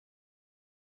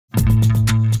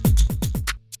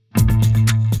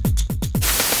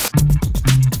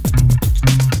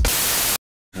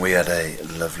had a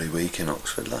lovely week in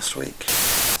Oxford last week.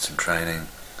 Some training,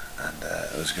 and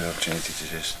it was a good opportunity to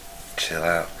just chill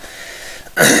out.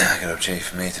 A good opportunity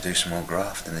for me to do some more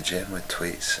graft in the gym with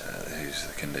Tweets, who's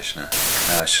the conditioner.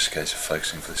 Now it's just a case of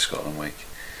focusing for the Scotland week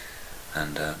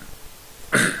and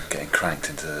getting cranked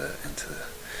into the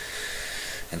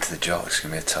job. It's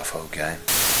gonna be a tough old game.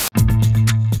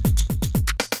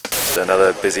 So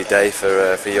another busy day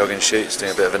for Yoggin Shoots,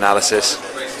 doing a bit of analysis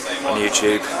on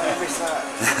YouTube.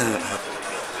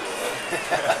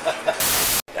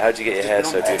 How'd you get your hair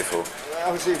so beautiful?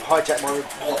 Obviously, you've hijacked my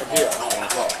idea.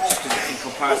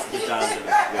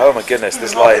 Oh my goodness,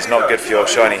 this light is not good for your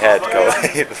shiny head.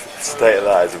 The state of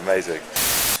that is amazing.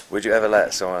 Would you ever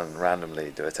let someone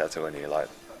randomly do a tattoo on you, like,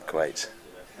 great?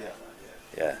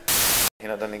 Yeah.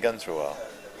 You've not done any guns for a while?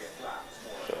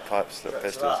 Little pipes, little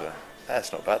pistols there.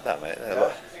 That's not bad, that, mate.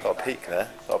 A lot of peak there.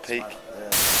 A lot of peak.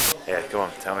 Yeah, come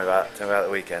on, tell me about the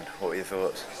weekend. What were your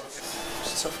thoughts?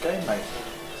 It's a tough game, mate.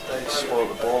 They spoiled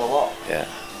the ball a lot. Yeah.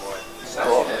 But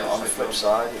on the flip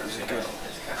side, it was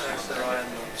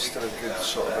still a good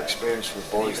sort of experience for the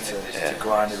boys to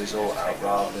grind the result out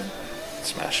rather than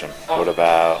smash them. What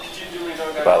about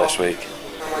this week?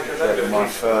 My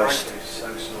first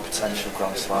potential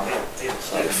Grand Slam.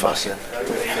 So massive.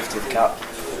 50th cap.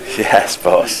 Yes,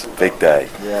 boss. Big day.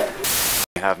 Yeah.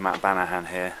 We have Matt Banahan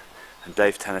here and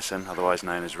Dave Tennyson, otherwise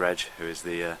known as Reg, who is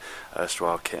the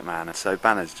erstwhile kit man. So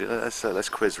Banners, let's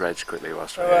quiz Reg quickly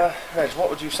whilst we're here. Reg, what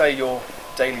would you say your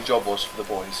daily job was for the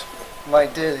boys? My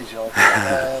daily job?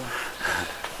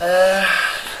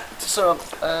 Just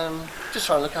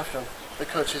try and look after them, the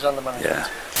coaches and the management. Yeah.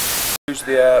 Who's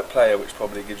the player which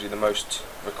probably gives you the most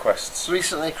requests?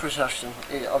 Recently, Chris Ashton.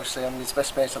 Obviously, I'm his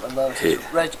best mate at the moment.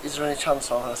 Reg, is there any chance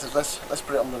of? And I said, let's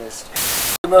put it on the list.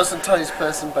 The most notorious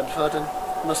person, Ben Foden.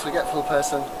 Most forgetful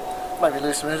person, might be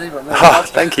Lewis Moody, but maybe not.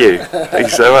 Thank you. Thank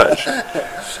you so much.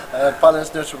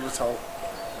 Balance, no trouble at all.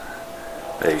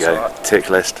 There you go. Right. Tick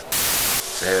list.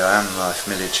 So here I am in my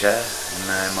familiar chair in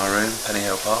my room,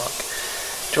 Pennyhill Park,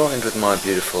 joined with my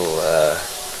beautiful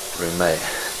roommate,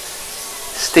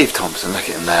 Steve Thompson. Look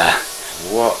at him there.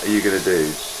 What are you going to do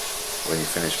when you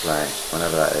finish playing,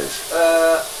 whenever that is?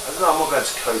 I don't know, I'm more going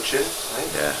to coaching, I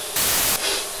think. Yeah.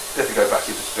 Definitely go back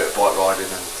into a bit of bike riding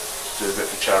and do a bit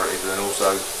for charity, but then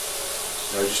also,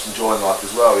 just enjoying life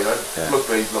as well, Yeah.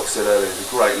 Rugby, like I said earlier, is a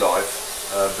great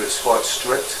life, but it's quite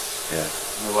strict. Yeah.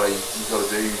 In the way you've got to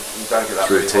do, you don't get that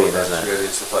routine, isn't it? Really,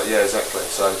 and stuff like, yeah, exactly.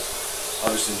 So I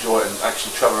just enjoy it and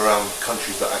actually travel around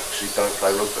countries that actually don't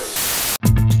play rugby.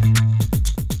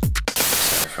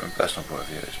 So from a personal point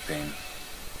of view, it's been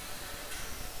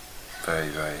very,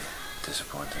 very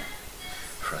disappointing,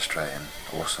 frustrating,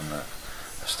 awesome that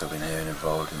I've still been here and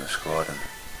involved in the squad, and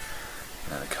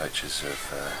the coaches have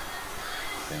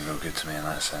been real good to me in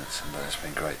that sense, and it's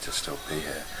been great to still be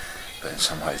here. But in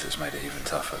some ways it's made it even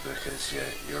tougher because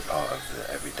you're a part of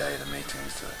every day the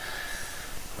meetings,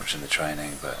 watching the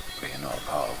training, but you're not a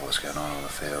part of what's going on the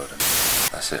field. And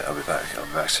that's it. I'll be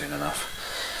back soon enough.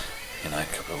 A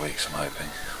couple of weeks I'm hoping.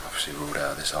 Obviously ruled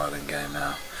out of this Ireland game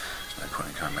now. There's no point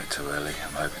in coming back too early.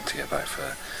 I'm hoping to get back for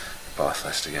the Bath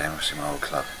Leicester game, obviously my old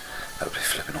club. That'll be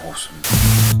flipping awesome.